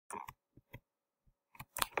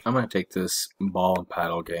I'm going to take this ball and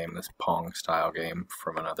paddle game, this Pong style game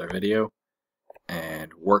from another video,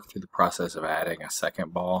 and work through the process of adding a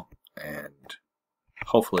second ball and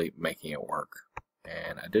hopefully making it work.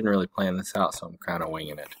 And I didn't really plan this out, so I'm kind of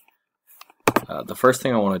winging it. The first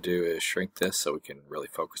thing I want to do is shrink this so we can really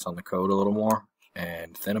focus on the code a little more,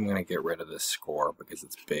 and then I'm going to get rid of this score because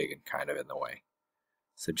it's big and kind of in the way.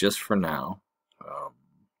 So just for now,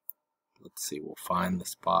 let's see, we'll find the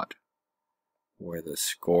spot where the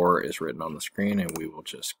score is written on the screen, and we will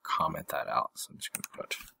just comment that out. So I'm just going to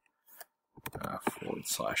put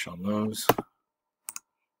 / on those.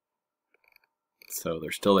 So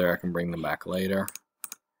they're still there. I can bring them back later,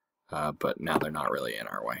 but now they're not really in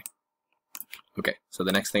our way. Okay, so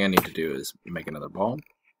the next thing I need to do is make another ball.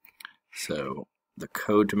 So the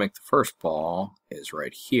code to make the first ball is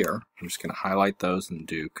right here. I'm just going to highlight those and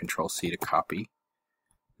do Control-C to copy,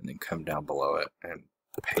 and then come down below it and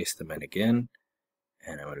paste them in again.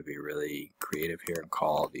 And I'm going to be really creative here and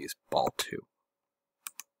call these ball 2.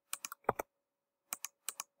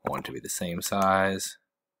 I want it to be the same size,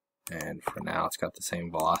 and for now it's got the same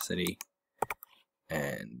velocity,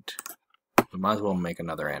 and we might as well make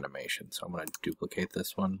another animation. So I'm going to duplicate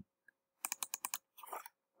this one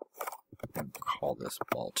and call this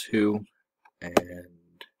ball 2,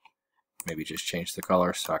 and maybe just change the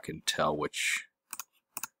color so I can tell which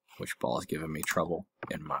ball is giving me trouble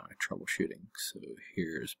in my troubleshooting. So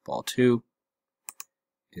here's ball 2.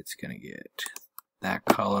 It's going to get that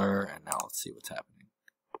color, and now let's see what's happening.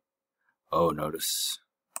 Oh, notice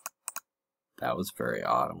that was very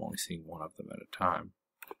odd. I'm only seeing one of them at a time.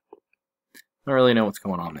 I don't really know what's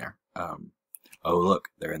going on there. Oh, look,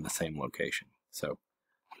 they're in the same location. So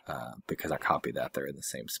because I copied that, they're in the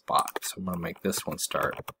same spot. So I'm going to make this one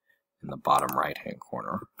start in the bottom right-hand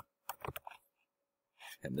corner,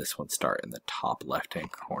 and this one start in the top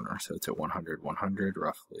left-hand corner. So it's at 100, 100,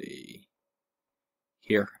 roughly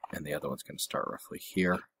here, and the other one's going to start roughly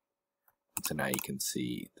here. And so now you can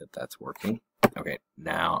see that that's working. Okay,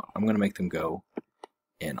 now I'm going to make them go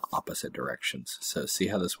in opposite directions. So see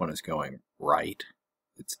how this one is going right?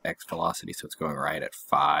 It's x velocity, so it's going right at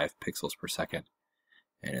 5 pixels per second,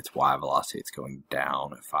 and its y velocity, it's going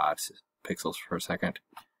down at 5 pixels per second.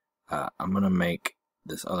 I'm going to make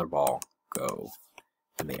this other ball go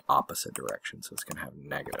in the opposite direction, so it's going to have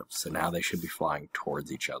negative. So now they should be flying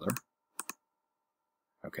towards each other.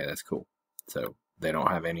 Okay, that's cool. So they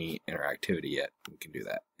don't have any interactivity yet. We can do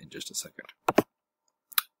that in just a second.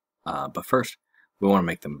 But first, we want to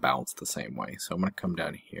make them bounce the same way. So I'm going to come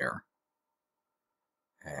down here,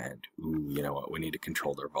 and ooh, you know what? We need to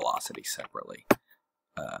control their velocity separately.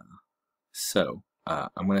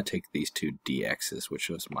 I'm going to take these two dx's, which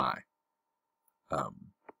was my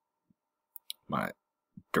my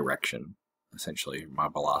direction, essentially my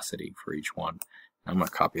velocity for each one. I'm going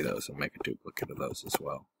to copy those and make a duplicate of those as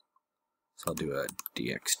well. So I'll do a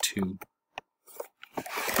dx2.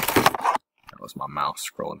 That was my mouse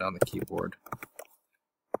scrolling down the keyboard.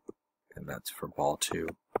 And that's for ball 2.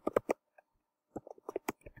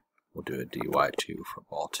 We'll do a dy2 for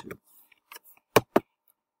ball 2.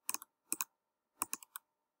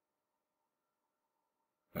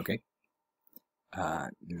 Okay.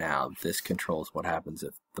 Now this controls what happens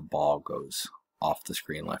if the ball goes off the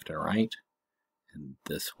screen left and right. And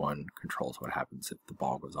this one controls what happens if the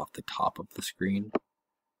ball goes off the top of the screen.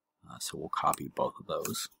 So we'll copy both of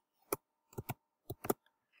those,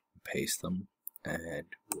 paste them, and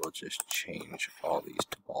we'll just change all these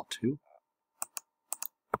to ball 2.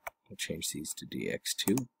 We'll change these to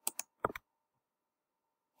dx2.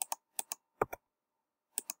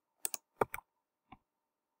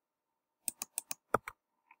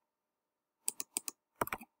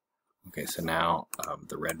 Okay, so now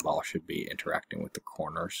the red ball should be interacting with the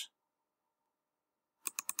corners.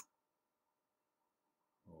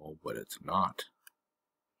 Oh, but it's not.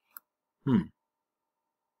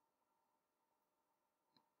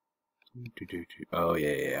 Oh,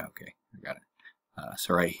 yeah, okay, I got it.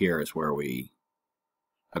 So right here is where we...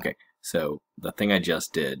 Okay, so the thing I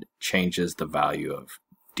just did changes the value of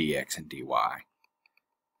dx and dy.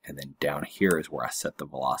 And then down here is where I set the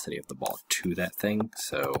velocity of the ball to that thing.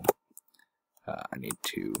 So I need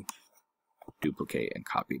to duplicate and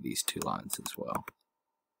copy these two lines as well.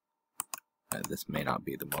 This may not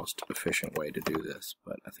be the most efficient way to do this,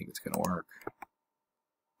 but I think it's going to work.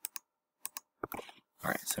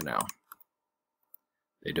 Alright, so now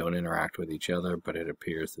they don't interact with each other, but it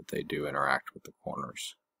appears that they do interact with the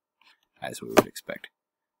corners, as we would expect.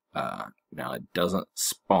 Now it doesn't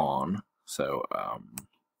spawn, so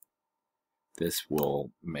this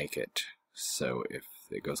will make it so if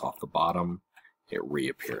it goes off the bottom, it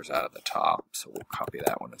reappears out of the top. So we'll copy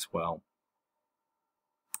that one as well.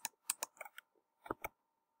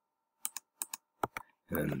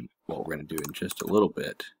 And then what we're going to do in just a little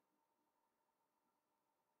bit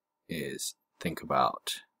is think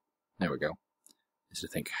about, there we go, is to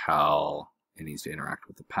think how it needs to interact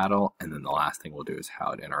with the paddle, and then the last thing we'll do is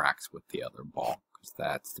how it interacts with the other ball, because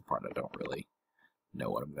that's the part I don't really know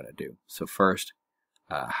what I'm going to do. So first,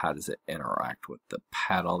 how does it interact with the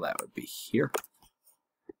paddle? That would be here.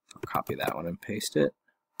 I'll copy that one and paste it.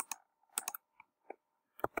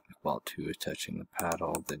 If ball 2 is touching the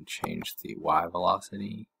paddle, then change the Y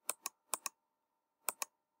velocity.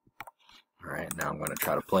 Alright, now I'm going to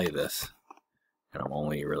try to play this, and I'm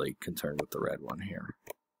only really concerned with the red one here.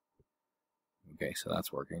 Okay, so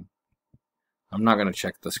that's working. I'm not going to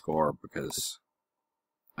check the score because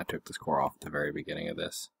I took the score off at the very beginning of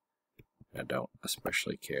this. I don't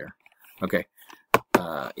especially care. Okay,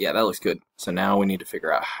 yeah, that looks good. So now we need to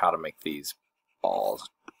figure out how to make these balls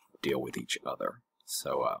deal with each other.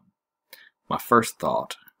 So my first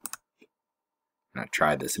thought, and I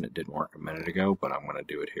tried this and it didn't work a minute ago, but I'm going to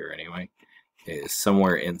do it here anyway, is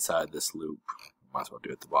somewhere inside this loop, might as well do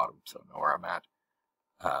it at the bottom so I know where I'm at,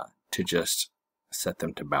 to just set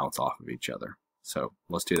them to bounce off of each other. So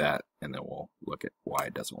let's do that, and then we'll look at why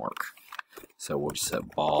it doesn't work. So we'll just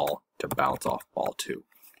set ball to bounce off ball 2.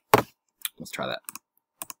 Let's try that.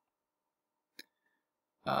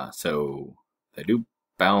 So they do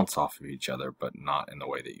bounce off of each other, but not in the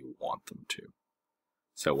way that you want them to.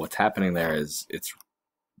 So what's happening there is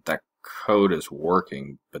that code is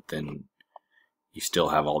working, but then you still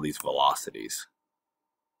have all these velocities.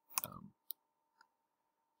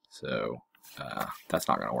 That's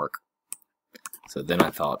not going to work. So then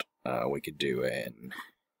I thought we could do an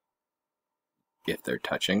if they're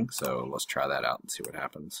touching. So let's try that out and see what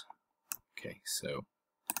happens. Okay, so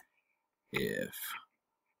if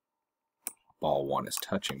ball 1 is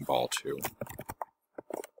touching ball 2,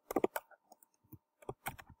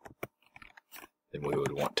 then we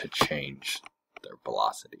would want to change their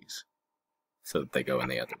velocities so that they go in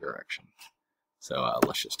the other direction. So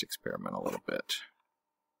let's just experiment a little bit.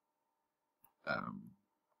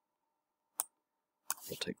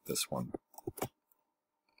 We'll take this one.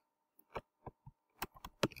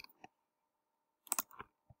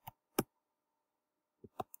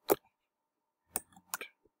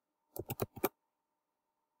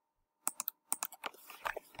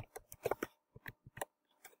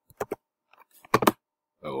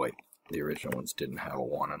 Oh wait, the original ones didn't have a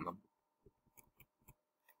 1 in them.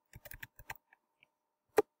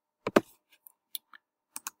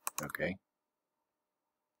 Okay.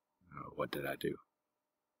 What did I do?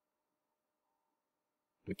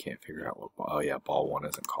 We can't figure out what ball. Oh yeah, ball 1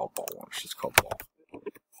 isn't called ball 1, it's just called ball.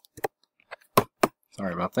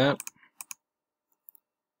 Sorry about that.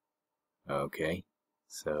 Okay,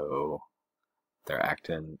 so they're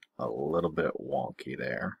acting a little bit wonky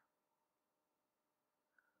there.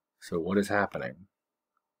 So what is happening?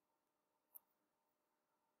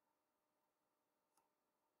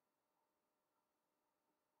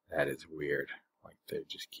 That is weird. Like they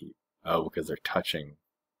just keep, oh, because they're touching.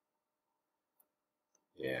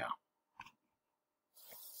 Yeah.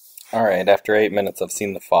 Alright, after 8 minutes I've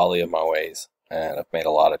seen the folly of my ways, and I've made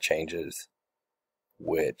a lot of changes,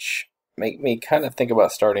 which make me kind of think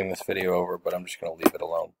about starting this video over, but I'm just going to leave it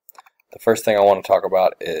alone. The first thing I want to talk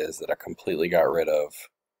about is that I completely got rid of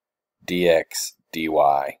dx, dy,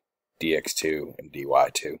 dx2, and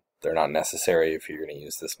dy2. They're not necessary if you're going to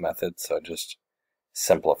use this method, so I just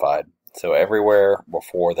simplified. So everywhere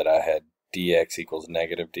before that I had dx equals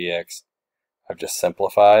negative dx, I've just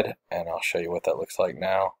simplified, and I'll show you what that looks like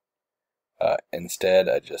now. Instead,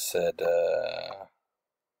 I just said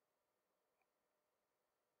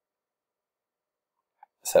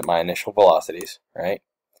set my initial velocities, right?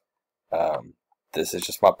 This is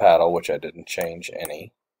just my paddle, which I didn't change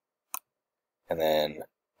any. And then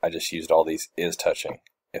I just used all these is touching.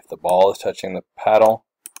 If the ball is touching the paddle,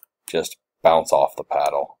 just bounce off the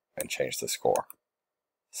paddle and change the score.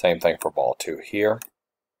 Same thing for ball 2 here.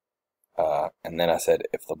 And then I said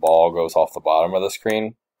if the ball goes off the bottom of the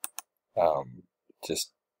screen,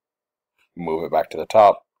 just move it back to the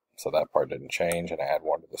top. So that part didn't change, and I add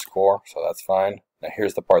 1 to the score, so that's fine. Now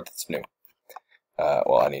here's the part that's new.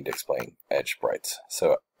 Well, I need to explain edge sprites.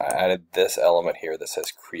 So I added this element here that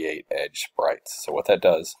says create edge sprites. So what that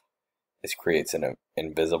does is creates an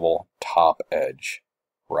invisible top edge,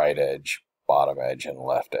 right edge, bottom edge, and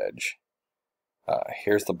left edge.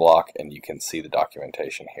 Here's the block, and you can see the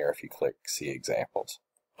documentation here if you click see examples.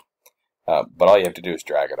 But all you have to do is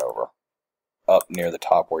drag it over up near the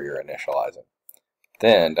top where you're initializing.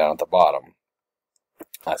 Then down at the bottom,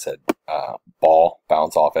 I said ball,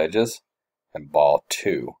 bounce off edges, and ball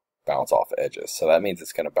 2, bounce off edges. So that means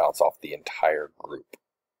it's going to bounce off the entire group.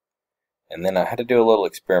 And then I had to do a little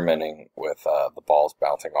experimenting with the balls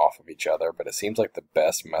bouncing off of each other, but it seems like the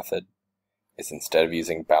best method is instead of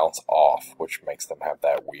using bounce off, which makes them have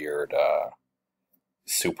that weird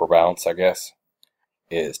super bounce, I guess,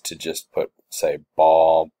 is to just put, say,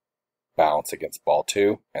 ball, bounce against ball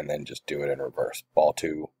 2, and then just do it in reverse. Ball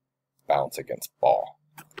 2, bounce against ball.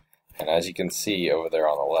 And as you can see over there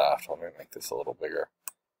on the left, let me make this a little bigger,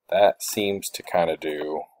 that seems to kind of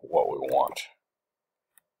do what we want.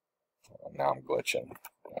 Now I'm glitching.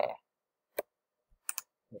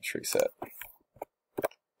 Let's reset.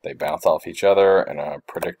 They bounce off each other in a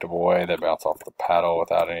predictable way. They bounce off the paddle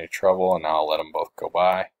without any trouble, and now I'll let them both go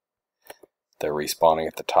by. They're respawning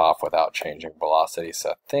at the top without changing velocity,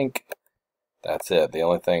 so I think that's it. The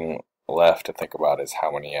only thing left to think about is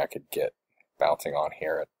how many I could get bouncing on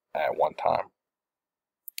here at one time.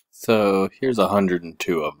 So here's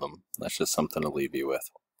 102 of them. That's just something to leave you with.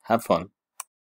 Have fun.